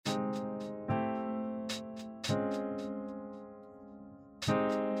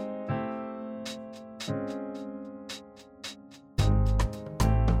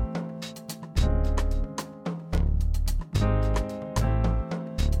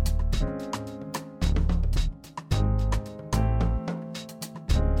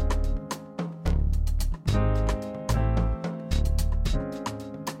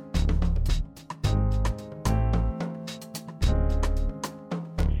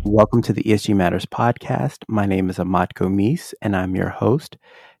Welcome to the ESG Matters podcast. My name is Amat Gomis, and I'm your host.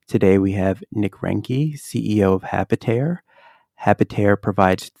 Today we have Nick Reinke, CEO of HabiTerre. HabiTerre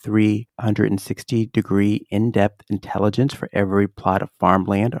provides 360-degree in-depth intelligence for every plot of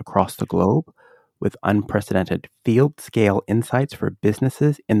farmland across the globe, with unprecedented field-scale insights for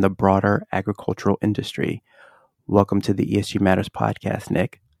businesses in the broader agricultural industry. Welcome to the ESG Matters podcast,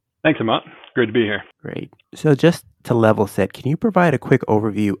 Nick. Thanks, Amat. Great to be here. Great. So just to level set, can you provide a quick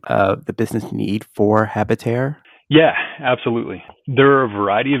overview of the business need for HabiTerre? Yeah, absolutely. There are a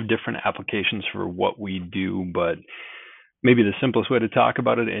variety of different applications for what we do, but maybe the simplest way to talk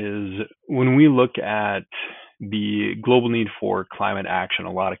about it is when we look at the global need for climate action,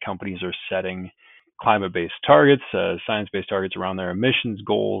 a lot of companies are setting climate-based targets, science-based targets around their emissions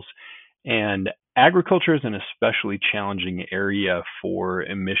goals, and agriculture is an especially challenging area for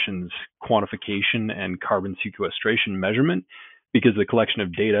emissions quantification and carbon sequestration measurement because the collection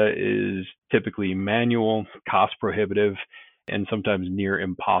of data is typically manual, cost prohibitive, and sometimes near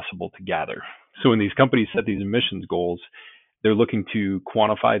impossible to gather. So when these companies set these emissions goals, they're looking to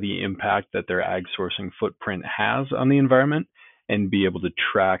quantify the impact that their ag sourcing footprint has on the environment and be able to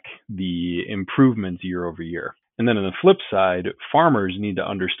track the improvements year over year. And then on the flip side, farmers need to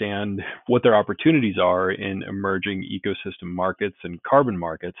understand what their opportunities are in emerging ecosystem markets and carbon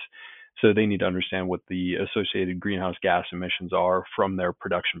markets. So they need to understand what the associated greenhouse gas emissions are from their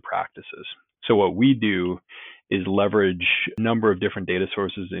production practices. So what we do is leverage a number of different data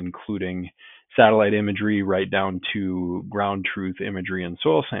sources, including satellite imagery right down to ground truth imagery and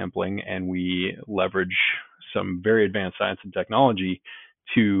soil sampling. And we leverage some very advanced science and technology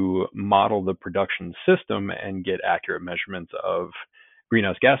to model the production system and get accurate measurements of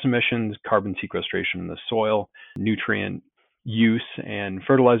greenhouse gas emissions, carbon sequestration in the soil, nutrient use and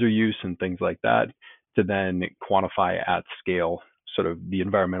fertilizer use and things like that, to then quantify at scale sort of the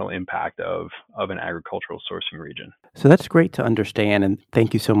environmental impact of an agricultural sourcing region. So that's great to understand, and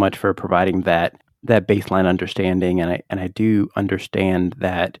thank you so much for providing that baseline understanding. And I do understand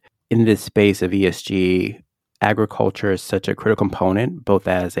that in this space of ESG, agriculture is such a critical component, both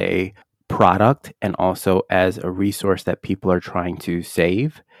as a product and also as a resource that people are trying to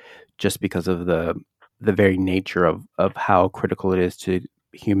save, just because of the very nature of how critical it is to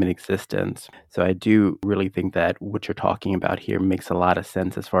human existence. So I do really think that what you're talking about here makes a lot of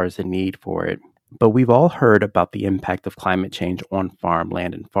sense as far as the need for it. But we've all heard about the impact of climate change on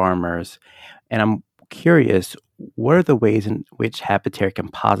farmland and farmers. And I'm curious, what are the ways in which HabiTerre can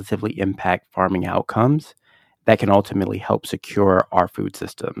positively impact farming outcomes that can ultimately help secure our food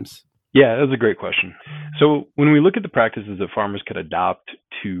systems? Yeah, that's a great question. So when we look at the practices that farmers could adopt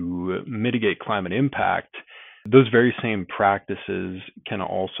to mitigate climate impact, those very same practices can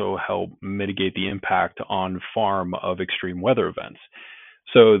also help mitigate the impact on farm of extreme weather events.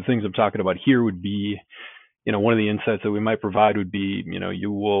 So the things I'm talking about here would be, one of the insights that we might provide would be,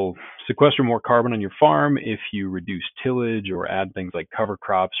 you will sequester more carbon on your farm if you reduce tillage or add things like cover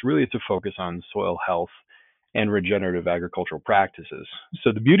crops. Really, it's a focus on soil health and regenerative agricultural practices.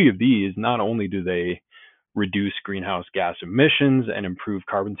 So the beauty of these, not only do they reduce greenhouse gas emissions and improve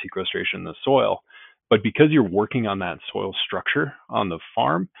carbon sequestration in the soil, but because you're working on that soil structure on the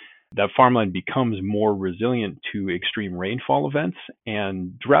farm, that farmland becomes more resilient to extreme rainfall events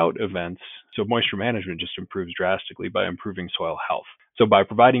and drought events. So moisture management just improves drastically by improving soil health. So by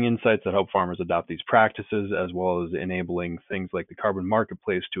providing insights that help farmers adopt these practices, as well as enabling things like the carbon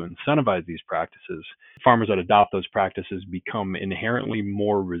marketplace to incentivize these practices, farmers that adopt those practices become inherently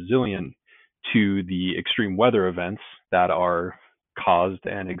more resilient to the extreme weather events that are caused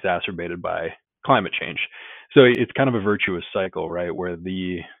and exacerbated by climate change. So it's kind of a virtuous cycle, right? Where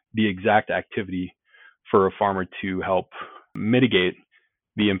the exact activity for a farmer to help mitigate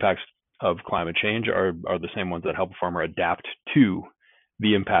the impacts of climate change are the same ones that help a farmer adapt to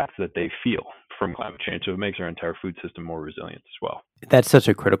the impacts that they feel from climate change. So it makes our entire food system more resilient as well. That's such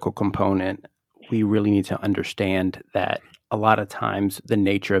a critical component. We really need to understand that a lot of times the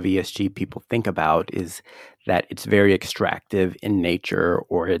nature of ESG people think about is that it's very extractive in nature,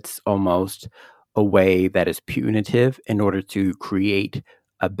 or it's almost a way that is punitive in order to create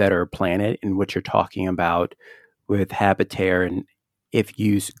a better planet. And what you're talking about with HabiTerre, and if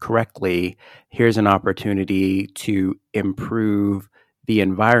used correctly, here's an opportunity to improve the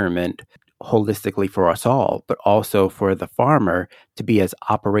environment holistically for us all, but also for the farmer to be as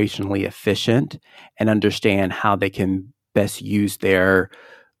operationally efficient and understand how they can best use their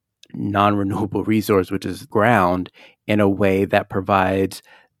non-renewable resource, which is ground, in a way that provides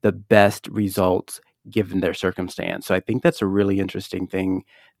the best results given their circumstance. So I think that's a really interesting thing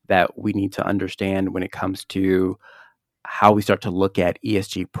that we need to understand when it comes to how we start to look at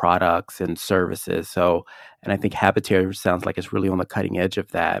ESG products and services. So, and I think HabiTerre sounds like it's really on the cutting edge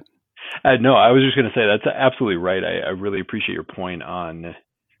of that. No, I was just going to say that's absolutely right. I really appreciate your point on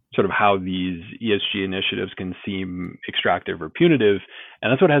sort of how these ESG initiatives can seem extractive or punitive.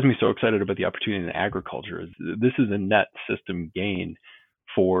 And that's what has me so excited about the opportunity in agriculture. Is this is a net system gain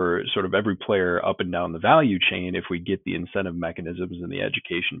for sort of every player up and down the value chain if we get the incentive mechanisms and the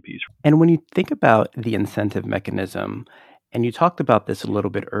education piece. And when you think about the incentive mechanism, and you talked about this a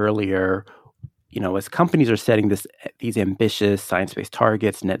little bit earlier, as companies are setting these ambitious science-based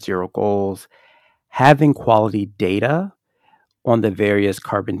targets, net zero goals, having quality data on the various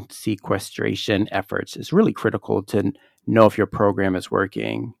carbon sequestration efforts is really critical to know if your program is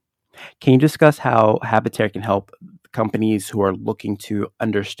working. Can you discuss how HabiTerre can help companies who are looking to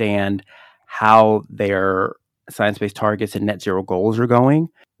understand how their science-based targets and net zero goals are going?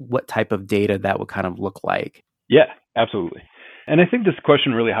 What type of data that would kind of look like? Yeah, absolutely. And I think this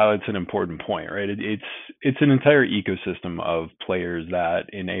question really highlights an important point, right? It's an entire ecosystem of players that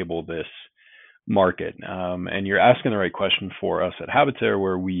enable this market. And you're asking the right question for us at HabiTerre,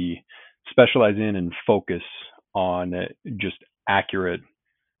 where we specialize in and focus on just accurate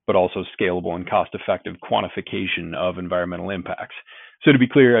but also scalable and cost-effective quantification of environmental impacts. So to be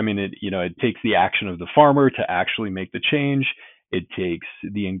clear, I mean, it takes the action of the farmer to actually make the change. It takes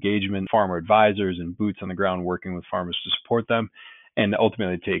the engagement of farmer advisors and boots on the ground working with farmers to support them. And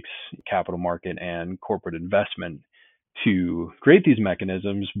ultimately, it takes capital market and corporate investment to create these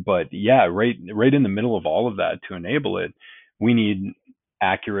mechanisms. But yeah, right in the middle of all of that, to enable it, we need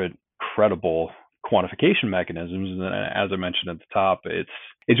accurate, credible quantification mechanisms. And as I mentioned at the top, it's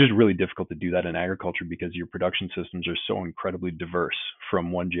just really difficult to do that in agriculture because your production systems are so incredibly diverse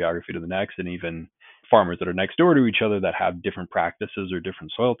from one geography to the next, and even farmers that are next door to each other that have different practices or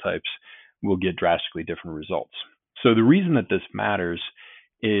different soil types will get drastically different results. So the reason that this matters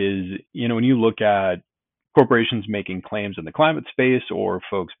is, when you look at corporations making claims in the climate space or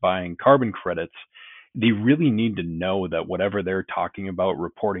folks buying carbon credits, they really need to know that whatever they're talking about,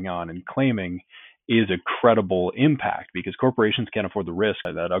 reporting on, and claiming is a credible impact, because corporations can't afford the risk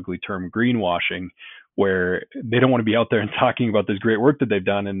of that ugly term greenwashing, where they don't want to be out there and talking about this great work that they've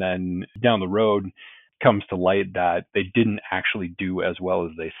done, and then down the road comes to light that they didn't actually do as well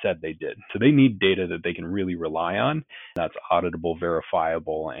as they said they did. So they need data that they can really rely on, that's auditable,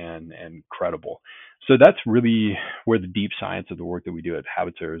 verifiable, and credible. So that's really where the deep science of the work that we do at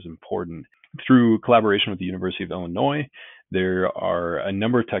HabiTerre is important. Through collaboration with the University of Illinois, there are a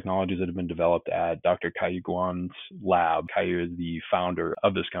number of technologies that have been developed at Dr. Kai-Yu Guan's lab. Kai-Yu is the founder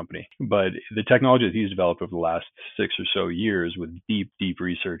of this company. But the technology that he's developed over the last 6 or so years, with deep, deep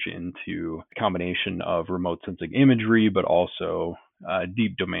research into a combination of remote sensing imagery, but also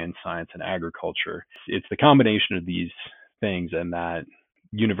deep domain science and agriculture. It's the combination of these things and that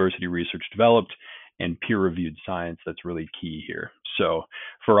university research developed and peer-reviewed science that's really key here. So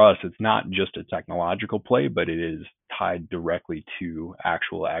for us, it's not just a technological play, but it is tied directly to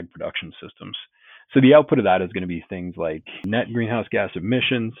actual ag production systems. So the output of that is going to be things like net greenhouse gas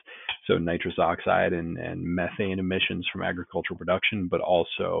emissions, so nitrous oxide and methane emissions from agricultural production, but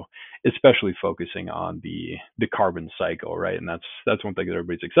also especially focusing on the carbon cycle, right? And that's one thing that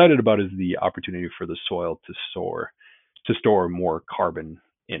everybody's excited about, is the opportunity for the soil to store more carbon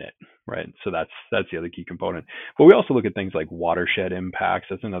in it, right? So that's the other key component. But we also look at things like watershed impacts.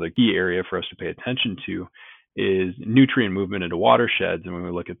 That's another key area for us to pay attention to, is nutrient movement into watersheds. And when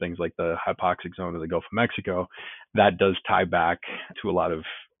we look at things like the hypoxic zone of the Gulf of Mexico, that does tie back to a lot of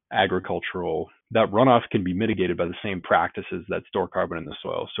agricultural, that runoff can be mitigated by the same practices that store carbon in the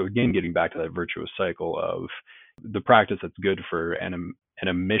soil. So again, getting back to that virtuous cycle of the practice that's good for an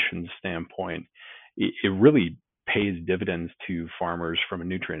emissions standpoint, it really pays dividends to farmers from a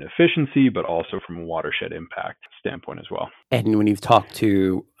nutrient efficiency, but also from a watershed impact standpoint as well. And when you've talked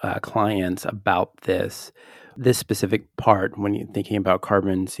to clients about this specific part, when you're thinking about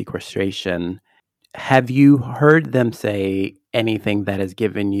carbon sequestration, have you heard them say anything that has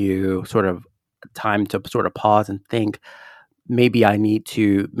given you sort of time to sort of pause and think, maybe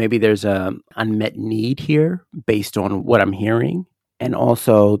there's a unmet need here based on what I'm hearing? And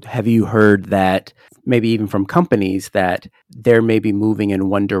also, have you heard that maybe even from companies that they're maybe moving in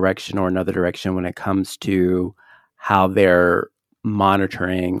one direction or another direction when it comes to how they're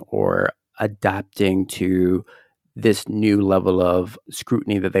monitoring or adapting to this new level of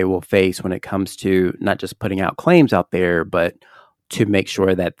scrutiny that they will face when it comes to not just putting out claims out there, but to make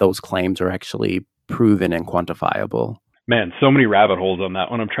sure that those claims are actually proven and quantifiable? Man, so many rabbit holes on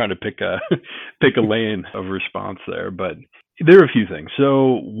that one. I'm trying to pick a lane of response there, but there are a few things.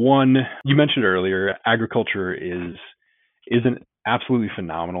 So one, you mentioned earlier, agriculture is is an absolutely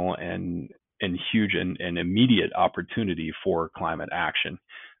phenomenal and huge and immediate opportunity for climate action.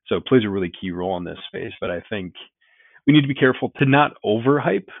 So it plays a really key role in this space. But I think we need to be careful to not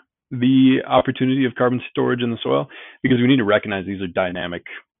overhype the opportunity of carbon storage in the soil, because we need to recognize these are dynamic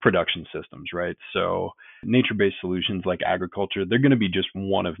production systems, right? So nature-based solutions like agriculture, they're going to be just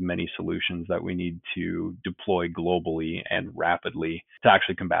one of many solutions that we need to deploy globally and rapidly to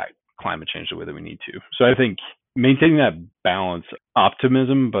actually combat climate change the way that we need to. So I think maintaining that balance,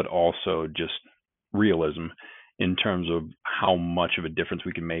 optimism, but also just realism in terms of how much of a difference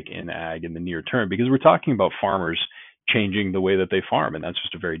we can make in ag in the near term, because we're talking about farmers changing the way that they farm, and that's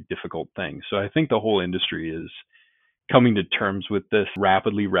just a very difficult thing. So I think the whole industry is coming to terms with this,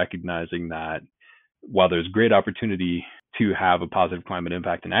 rapidly recognizing that while there's great opportunity to have a positive climate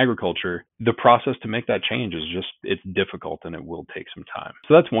impact in agriculture, the process to make that change is just, it's difficult and it will take some time.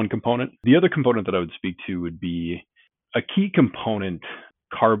 So that's one component. The other component that I would speak to would be a key component,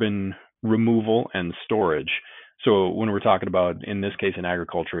 carbon removal and storage. So when we're talking about, in this case in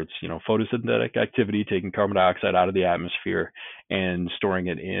agriculture, it's, photosynthetic activity, taking carbon dioxide out of the atmosphere and storing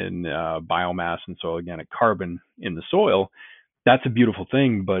it in biomass and soil organic carbon in the soil. That's a beautiful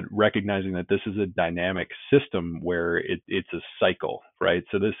thing, but recognizing that this is a dynamic system where it's a cycle, right?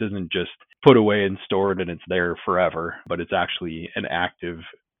 So this isn't just put away and stored and it's there forever, but it's actually an active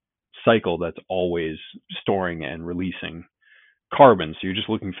cycle that's always storing and releasing carbon. So you're just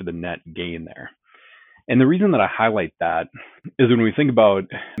looking for the net gain there. And the reason that I highlight that is when we think about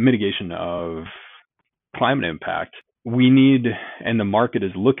mitigation of climate impact, we need, and the market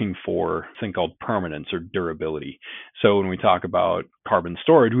is looking for, a thing called permanence or durability. So when we talk about carbon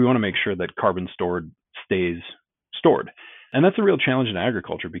storage, we want to make sure that carbon stored stays stored. And that's a real challenge in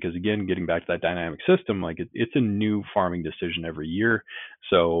agriculture because, again, getting back to that dynamic system, like it's a new farming decision every year.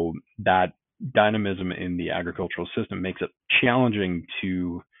 So that dynamism in the agricultural system makes it challenging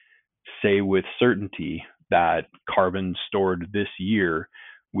to say with certainty that carbon stored this year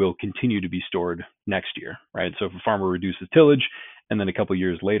will continue to be stored next year, right? So if a farmer reduces tillage and then a couple of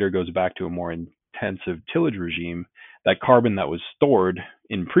years later goes back to a more intensive tillage regime, that carbon that was stored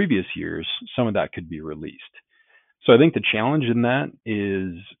in previous years, some of that could be released. So I think the challenge in that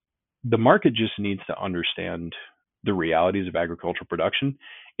is the market just needs to understand the realities of agricultural production.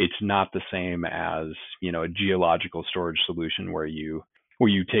 It's not the same as, a geological storage solution where you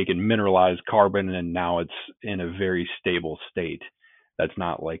take and mineralize carbon and now it's in a very stable state that's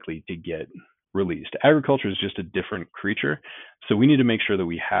not likely to get released. Agriculture is just a different creature. So we need to make sure that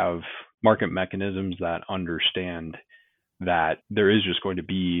we have market mechanisms that understand that there is just going to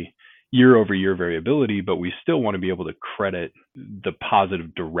be year over year variability, but we still want to be able to credit the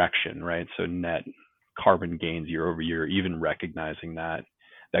positive direction, right? So net carbon gains year over year, even recognizing that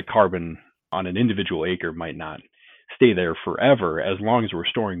carbon on an individual acre might not stay there forever, as long as we're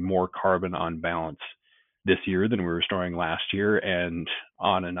storing more carbon on balance this year than we were storing last year, and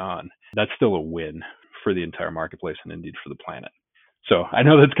on and on. That's still a win for the entire marketplace and indeed for the planet. So I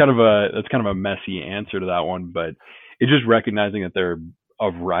know that's kind of a messy answer to that one, but it's just recognizing that there are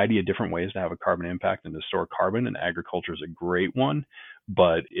a variety of different ways to have a carbon impact and to store carbon, and agriculture is a great one,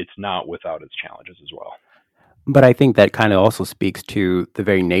 but it's not without its challenges as well. But I think that kind of also speaks to the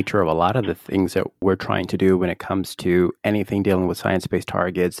very nature of a lot of the things that we're trying to do when it comes to anything dealing with science-based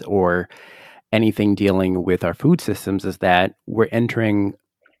targets or anything dealing with our food systems, is that we're entering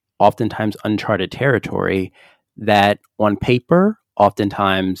oftentimes uncharted territory that on paper,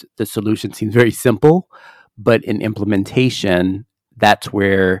 oftentimes the solution seems very simple, but in implementation, that's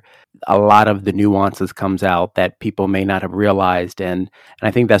where a lot of the nuances comes out that people may not have realized. And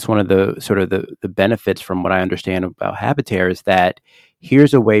I think that's one of the sort of the benefits from what I understand about HabiTerre is that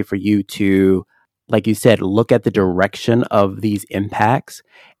here's a way for you to, like you said, look at the direction of these impacts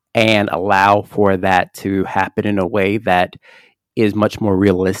and allow for that to happen in a way that is much more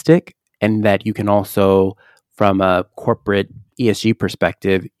realistic, and that you can also, from a corporate ESG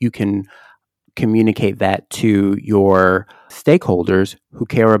perspective, you can communicate that to your stakeholders who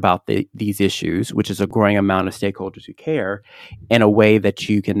care about these issues, which is a growing amount of stakeholders who care, in a way that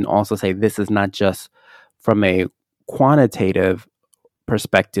you can also say, this is not just from a quantitative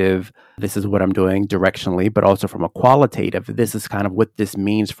perspective, this is what I'm doing directionally, but also from a qualitative, this is kind of what this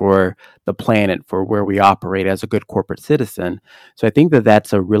means for the planet, for where we operate as a good corporate citizen. So I think that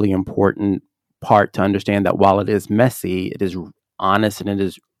that's a really important part to understand, that while it is messy, it is honest and it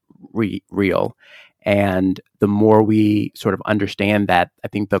is real. And the more we sort of understand that, I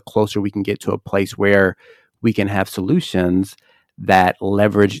think the closer we can get to a place where we can have solutions that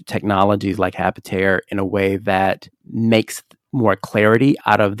leverage technologies like HabiTerre in a way that makes more clarity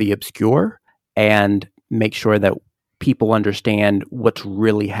out of the obscure and make sure that people understand what's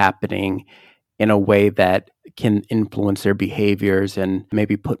really happening in a way that can influence their behaviors and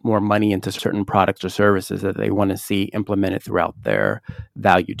maybe put more money into certain products or services that they want to see implemented throughout their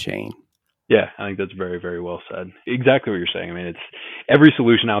value chain. Yeah, I think that's very, very well said. Exactly what you're saying. I mean, it's every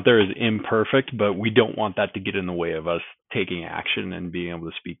solution out there is imperfect, but we don't want that to get in the way of us taking action and being able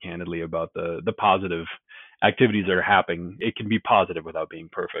to speak candidly about the positive activities that are happening. It can be positive without being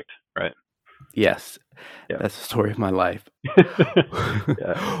perfect, right? Yes, Yeah. that's the story of my life.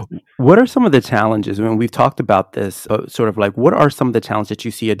 Yeah. What are some of the challenges? I mean, we've talked about this, sort of like, what are some of the challenges that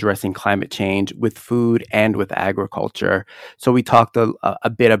you see addressing climate change with food and with agriculture? So we talked a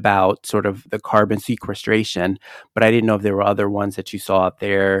bit about sort of the carbon sequestration, but I didn't know if there were other ones that you saw out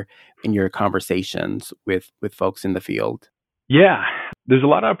there in your conversations with folks in the field. Yeah, there's a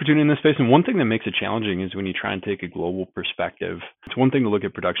lot of opportunity in this space. And one thing that makes it challenging is when you try and take a global perspective. It's one thing to look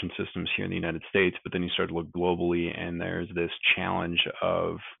at production systems here in the United States, but then you start to look globally, and there's this challenge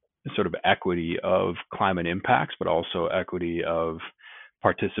of sort of equity of climate impacts, but also equity of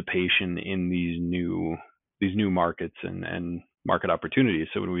participation in these new markets and market opportunities.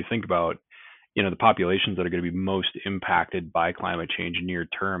 So when we think about the populations that are going to be most impacted by climate change near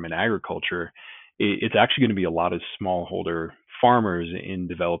term in agriculture, it's actually going to be a lot of smallholder farmers in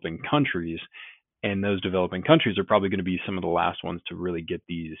developing countries. And those developing countries are probably going to be some of the last ones to really get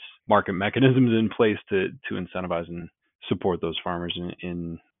these market mechanisms in place to incentivize and support those farmers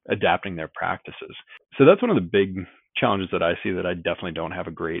in adapting their practices. So that's one of the big challenges that I see that I definitely don't have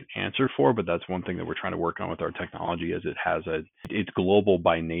a great answer for, but that's one thing that we're trying to work on with our technology, is it's global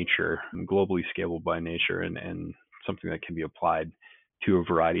by nature, globally scalable by nature, and something that can be applied to a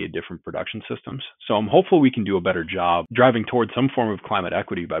variety of different production systems. So I'm hopeful we can do a better job driving towards some form of climate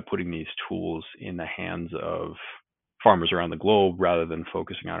equity by putting these tools in the hands of farmers around the globe rather than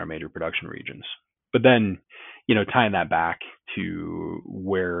focusing on our major production regions. But then, tying that back to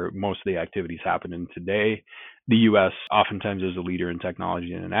where most of the activities happen in today, the U.S. oftentimes is a leader in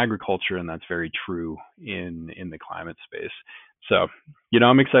technology and in agriculture, and that's very true in the climate space. So,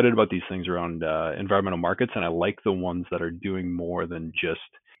 I'm excited about these things around environmental markets, and I like the ones that are doing more than just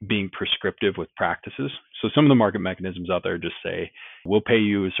being prescriptive with practices. So some of the market mechanisms out there just say, we'll pay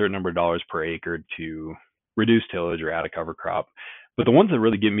you a certain number of dollars per acre to reduce tillage or add a cover crop. But the ones that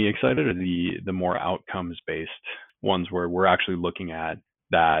really get me excited are the more outcomes based ones, where we're actually looking at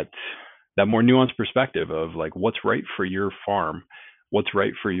that more nuanced perspective of like, what's right for your farm, what's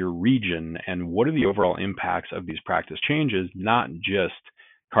right for your region, and what are the overall impacts of these practice changes, not just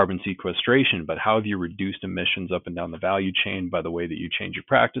carbon sequestration, but how have you reduced emissions up and down the value chain by the way that you change your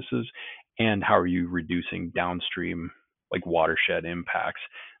practices, and how are you reducing downstream like watershed impacts.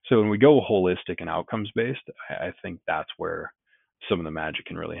 So when we go holistic and outcomes based, I think that's where some of the magic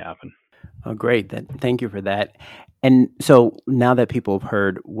can really happen. Oh, great. Thank you for that. And so now that people have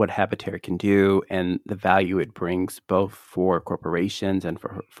heard what HabiTerre can do and the value it brings both for corporations and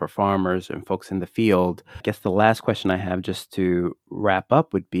for farmers and folks in the field, I guess the last question I have just to wrap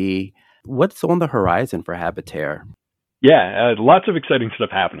up would be, what's on the horizon for HabiTerre? Yeah, lots of exciting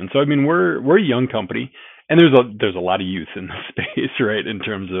stuff happening. So I mean, we're a young company, and there's a lot of youth in the space, right, in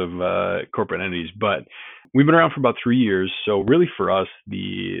terms of corporate entities. But we've been around for about 3 years. So really, for us,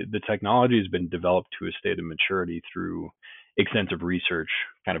 the technology has been developed to a state of maturity through extensive research,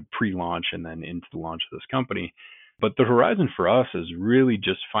 kind of pre-launch and then into the launch of this company. But the horizon for us is really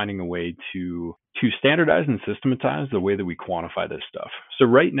just finding a way to standardize and systematize the way that we quantify this stuff. So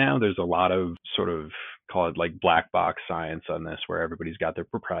right now, there's a lot of sort of, call it like black box science on this, where everybody's got their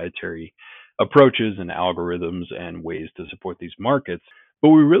proprietary approaches and algorithms and ways to support these markets.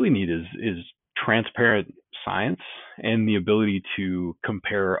 What we really need is transparent science and the ability to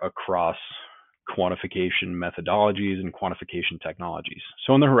compare across quantification methodologies and quantification technologies.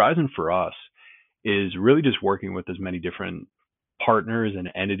 So on the horizon for us is really just working with as many different partners and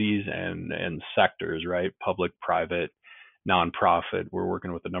entities and sectors, right? Public, private, nonprofit. We're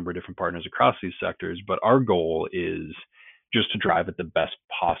working with a number of different partners across these sectors, but our goal is just to drive at the best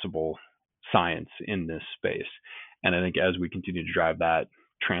possible science in this space. And I think as we continue to drive that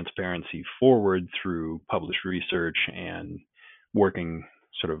transparency forward through published research and working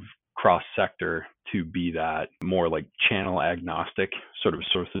sort of cross sector to be that more like channel agnostic sort of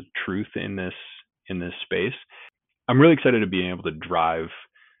source of truth in this space, I'm really excited to be able to drive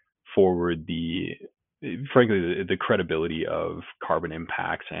forward frankly the credibility of carbon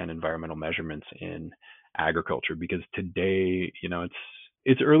impacts and environmental measurements in agriculture, because today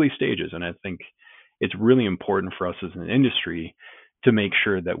it's early stages, and I think it's really important for us as an industry to make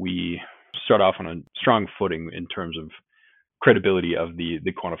sure that we start off on a strong footing in terms of credibility of the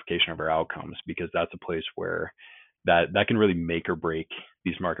quantification of our outcomes, because that's a place where that can really make or break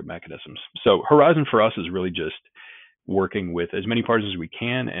these market mechanisms. So Horizon for us is really just working with as many partners as we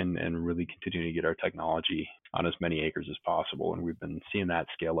can and really continuing to get our technology on as many acres as possible. And we've been seeing that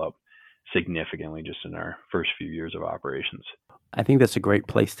scale up significantly just in our first few years of operations. I think that's a great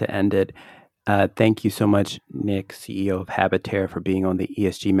place to end it. Thank you so much, Nick, CEO of HabiTerre, for being on the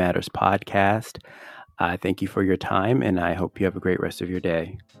ESG Matters podcast. Thank you for your time, and I hope you have a great rest of your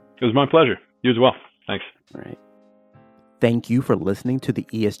day. It was my pleasure. You as well. Thanks. All right. Thank you for listening to the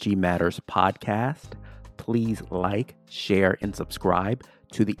ESG Matters podcast. Please like, share, and subscribe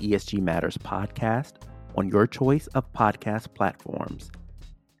to the ESG Matters podcast on your choice of podcast platforms.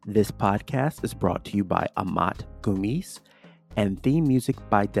 This podcast is brought to you by Amat Gumis and theme music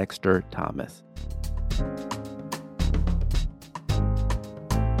by Dexter Thomas.